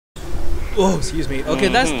Oh, excuse me. Okay,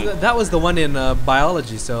 that was the one in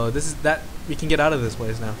biology. So this is that we can get out of this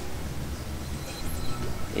place now.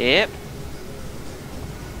 Yep.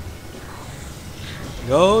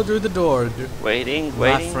 Go through the door, Waiting.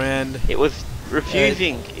 my friend. It was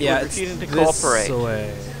refusing. It was refusing to cooperate. This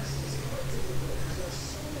way.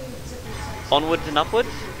 Onwards and upwards.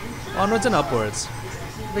 Onwards and upwards.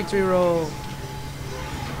 Victory roll.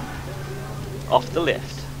 Off the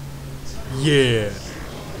left. Yeah.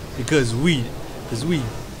 Because we.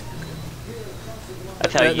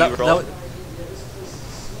 That's how you roll.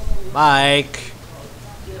 Mike.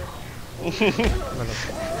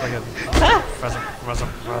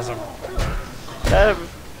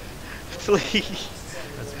 Please.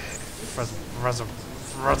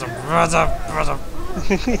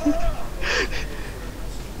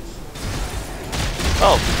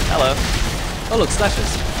 Oh, hello. Oh look,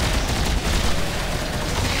 slashes.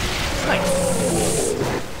 Nice.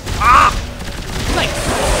 Ah! Nice.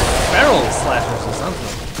 Barrel slashers or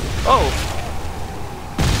something. Oh.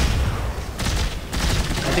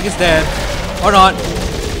 I think it's dead. Or not.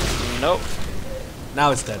 Nope.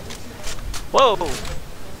 Now it's dead. Whoa.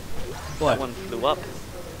 What? That one flew up.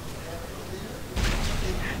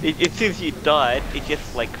 As soon as you died, it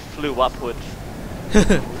just like flew upwards.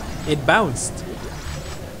 It bounced.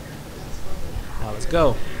 Now let's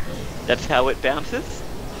go. That's how it bounces?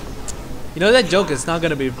 You know that joke is not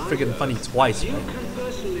gonna be freaking funny twice, right?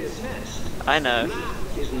 I know.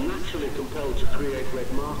 Math is naturally compelled to create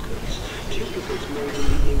red markers, duplicates made in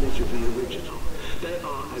the image of the original. They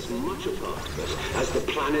are as much a part of us as the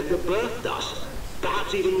planet that birthed us,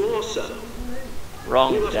 perhaps even more so.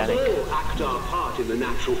 Wrong, We must Danik. all act our part in the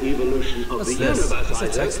natural evolution of What's the this? universe. Is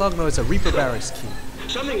it text log? No, it's a Reaper barracks key.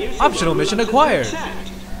 Something you Optional mission acquired.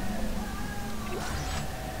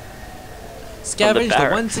 Scavenge the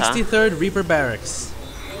barracks, 163rd Reaper barracks.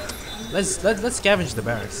 Let's scavenge the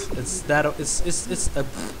barracks.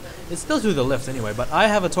 It's still through the lift anyway, but I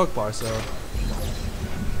have a torque bar, so.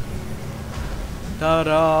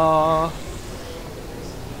 Ta-da!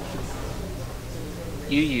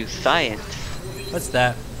 You use science. What's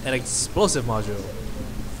that? An explosive module.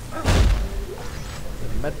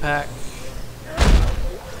 A med pack.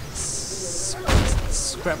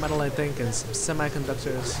 Scrap metal, I think, and some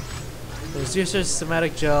semiconductors. There's user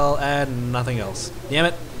somatic gel and nothing else. Damn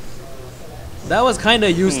it. That was kinda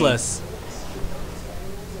useless.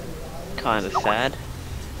 Kinda sad.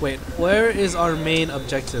 Wait, where is our main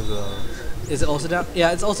objective though? Is it also down?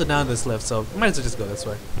 Yeah, it's also down this lift, so might as well just go this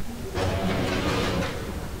way.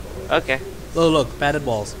 Okay. Oh look, padded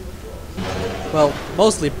walls. Well,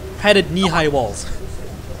 mostly padded knee-high walls.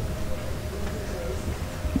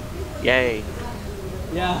 Yay.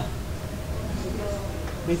 Yeah.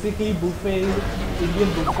 Basically buffet,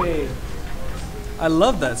 Indian buffet. I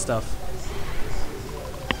love that stuff.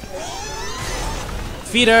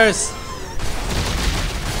 Feeders!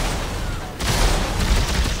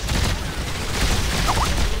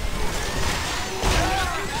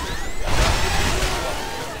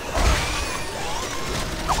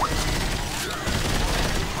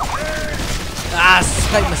 Ah,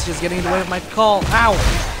 Skype message is getting in the way of my call. Ow!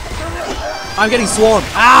 I'm getting swarmed.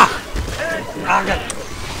 Ah! Ah, God.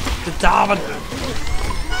 The Darwin.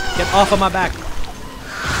 Get off of my back.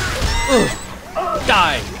 Ugh.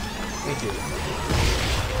 Die. Thank you.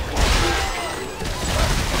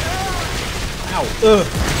 Ow. Ugh.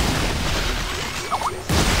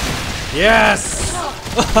 Yes!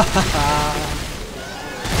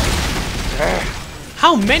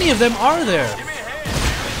 How many of them are there?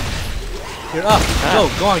 You're up.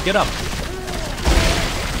 Go on, get up.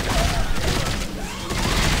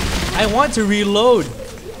 I want to reload.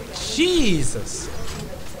 Jesus.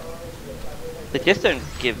 They just don't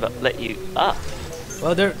let you up.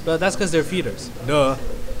 Well, that's because they're feeders. Duh.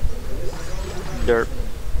 Derp.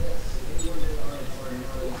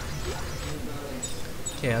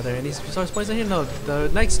 Okay, are there any resource points in here? No, the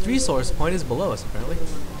next resource point is below us, apparently.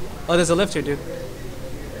 Oh, there's a lift here, dude.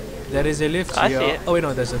 There is a lift I here. see it. Oh wait,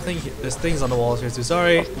 no, there's a thing. There's things on the walls here too.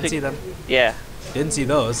 Sorry, didn't see them. Yeah. Didn't see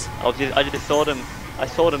those. I just saw them. I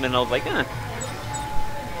saw them and I was like, eh.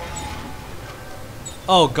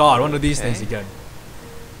 Oh God, one of these Okay. things again.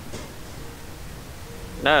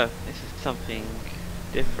 No, this is something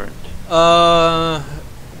different.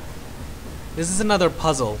 This is another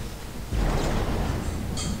puzzle.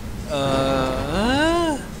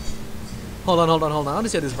 Hold on. I want to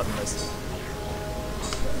see what this button does.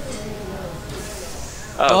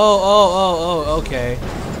 Oh, okay.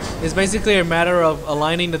 It's basically a matter of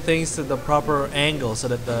aligning the things to the proper angle so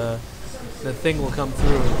that the thing will come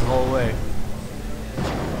through the whole way.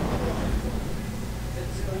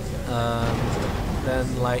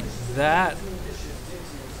 Then like that.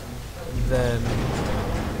 Then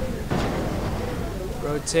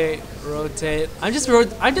rotate, rotate. I'm just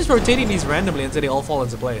rotating these randomly until they all fall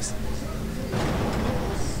into place.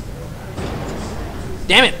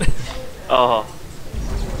 Damn it! Oh.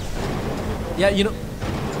 Yeah, you know.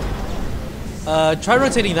 Try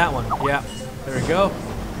rotating that one. Yeah, there we go.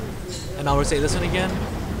 And I'll rotate this one again.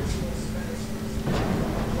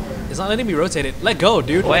 It's not letting me rotate it. Let go,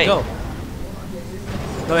 dude. Wait. Let go.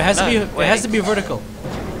 No, it has to be. It has to be vertical.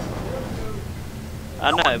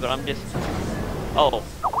 I know, but I'm just. Oh.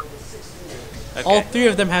 Okay. All three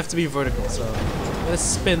of them have to be vertical. So let's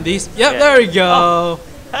spin these. Yep, there we go.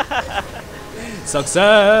 Oh.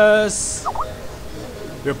 Success.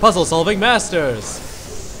 You're puzzle-solving masters.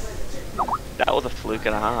 That was a fluke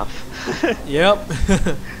and a half. Yep.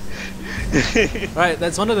 Right,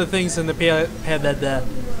 that's one of the things in the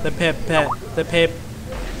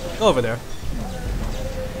Go over there.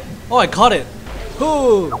 Oh, I caught it.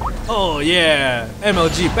 Ooh. Oh yeah.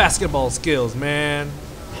 MLG basketball skills, man.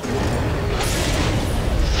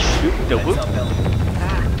 The whoop.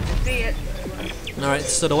 See it. All right,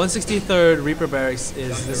 so the 163rd Reaper Barracks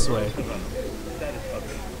is this way.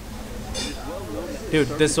 Dude,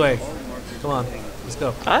 this way. Come on, let's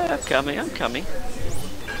go. I'm coming, I'm coming.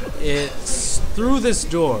 It's through this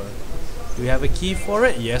door. Do we have a key for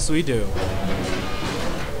it? Yes, we do.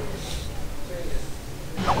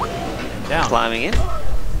 Down. Climbing in.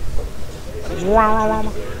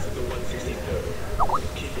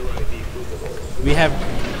 We have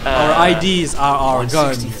our IDs are our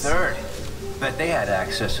guns. 163rd. Bet they had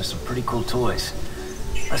access to some pretty cool toys.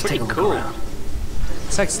 Let's take a look around.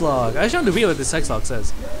 Sex log. I just want to read what the sex log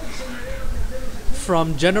says.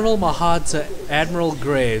 From General Mahad to Admiral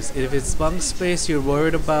Graves, if it's bunk space you're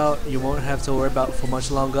worried about, you won't have to worry about for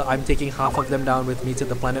much longer. I'm taking half of them down with me to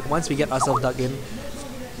the planet once we get ourselves dug in.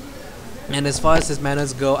 And as far as his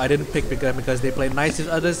manners go, I didn't pick them because they play nice with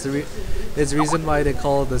others. There's a reason why they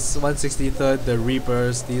call this 163rd the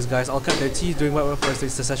Reapers. These guys all cut their teeth doing what first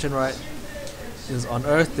secession right is on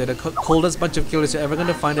Earth. They're the coldest bunch of killers you're ever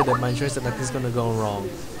gonna find it. My insurance that nothing's gonna go wrong.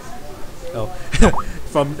 Oh.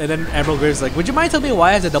 And then Admiral Graves like, would you mind telling me why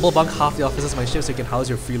I have to double bunk half the officers of my ship so you can house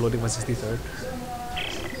your freeloading 163rd?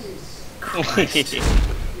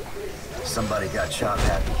 Somebody got shot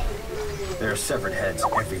happy. There are severed heads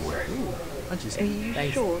everywhere. Are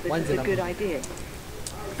you sure this is a good idea?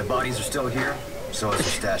 The bodies are still here, so is the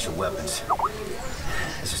stash of weapons.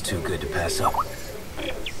 This is too good to pass up.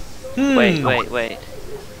 Wait.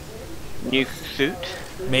 New suit?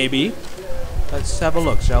 Maybe. Let's have a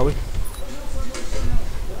look, shall we?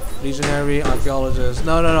 Legionary, archaeologist.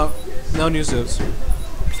 No. No new suits.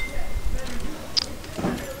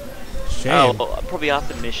 Shame. Oh, probably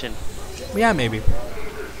after mission. Yeah, maybe.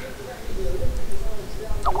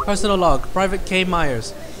 Personal log. Private K.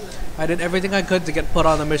 Myers. I did everything I could to get put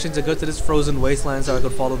on the mission to go to this frozen wasteland so I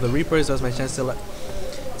could follow the Reapers. That was my chance to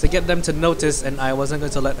get them to notice, and I wasn't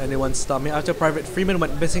going to let anyone stop me. After Private Freeman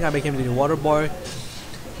went missing, I became the new water boy.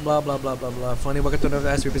 Blah blah blah blah blah. Funny, welcome to another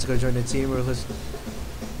ass Reapers gonna join the team.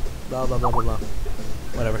 Blah blah blah blah blah.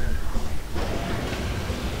 Whatever.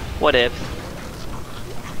 What if?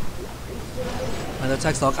 And the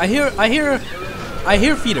text log. I hear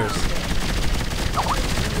feeders.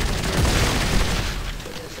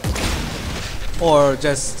 Or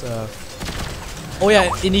just oh yeah,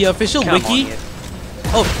 in the official wiki.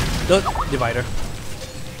 Oh, the divider.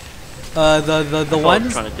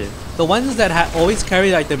 The ones that always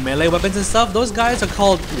carry like the melee weapons and stuff, those guys are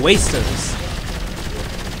called wasters.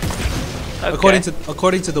 Okay.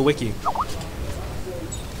 According to the wiki.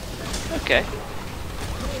 Okay.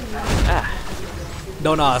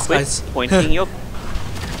 Don't ask. Pointing your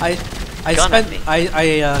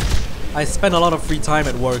I spend a lot of free time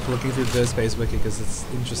at work looking through the space wiki because it's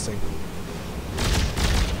interesting.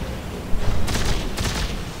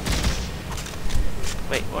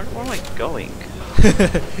 Wait, where am I going?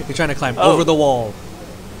 You're trying to climb over the wall.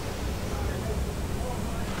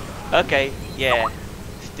 Okay, yeah.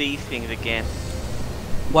 It's these things again.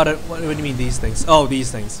 What do you mean these things? Oh,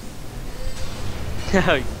 these things.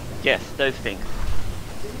 Yes, those things.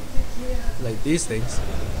 Like these things.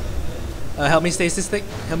 Help me stasis thing.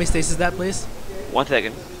 Help me stasis that, please. 1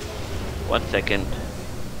 second. 1 second.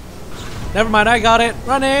 Never mind, I got it.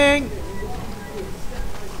 Running.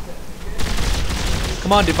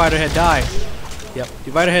 Come on, divider head, die. Yep,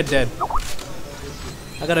 divider head dead.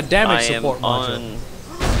 I got a damage support module.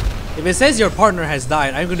 If it says your partner has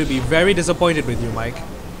died, I'm going to be very disappointed with you, Mike.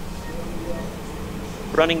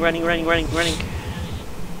 Running. Good.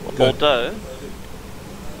 Although,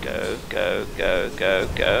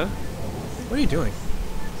 go. What are you doing?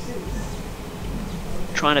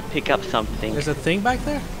 Trying to pick up something. There's a thing back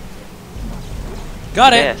there?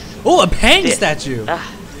 Got it! Yes. Oh, a Pang Yes. statue!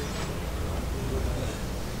 Ah,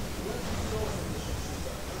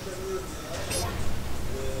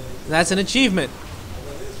 That's an achievement.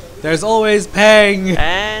 There's always Pang!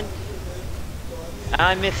 and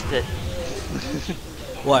I missed it.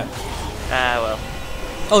 What? Ah, well.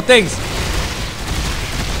 Oh, things!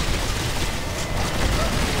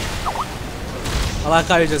 I like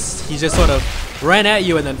how he just sort of ran at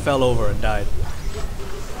you and then fell over and died.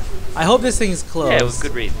 I hope this thing's closed. Yeah, it was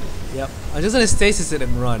good read. Yep. I'm just gonna stasis it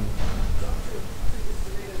and run.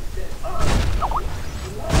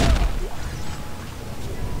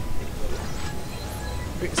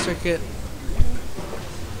 Quick circuit.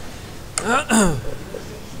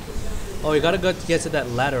 Oh, you gotta go to get to that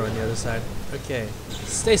ladder on the other side. Okay.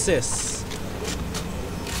 Stasis.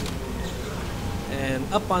 And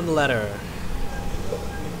up on the ladder.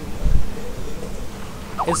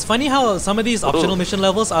 It's funny how some of these optional mission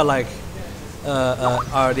levels are like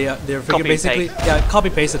they're Copy basically paste. copy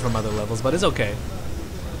pasted from other levels, but it's okay.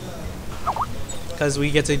 Cause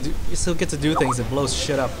we still get to do things that blows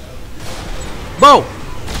shit up. Whoa!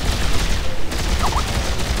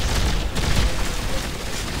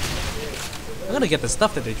 I'm gonna get the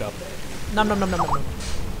stuff that they drop. Nom nom nom nom nom.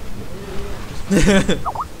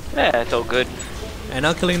 Yeah, it's all good. And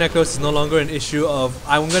now killing Necros is no longer an issue of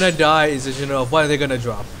I'm gonna die, it's an issue of what are they gonna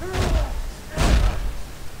drop.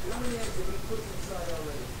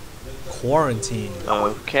 Quarantine.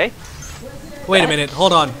 Okay. Wait a minute,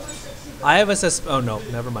 hold on. I have a oh no,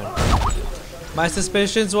 never mind. My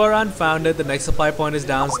suspicions were unfounded, the next supply point is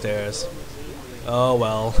downstairs. Oh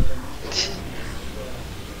well.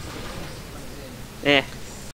 Eh.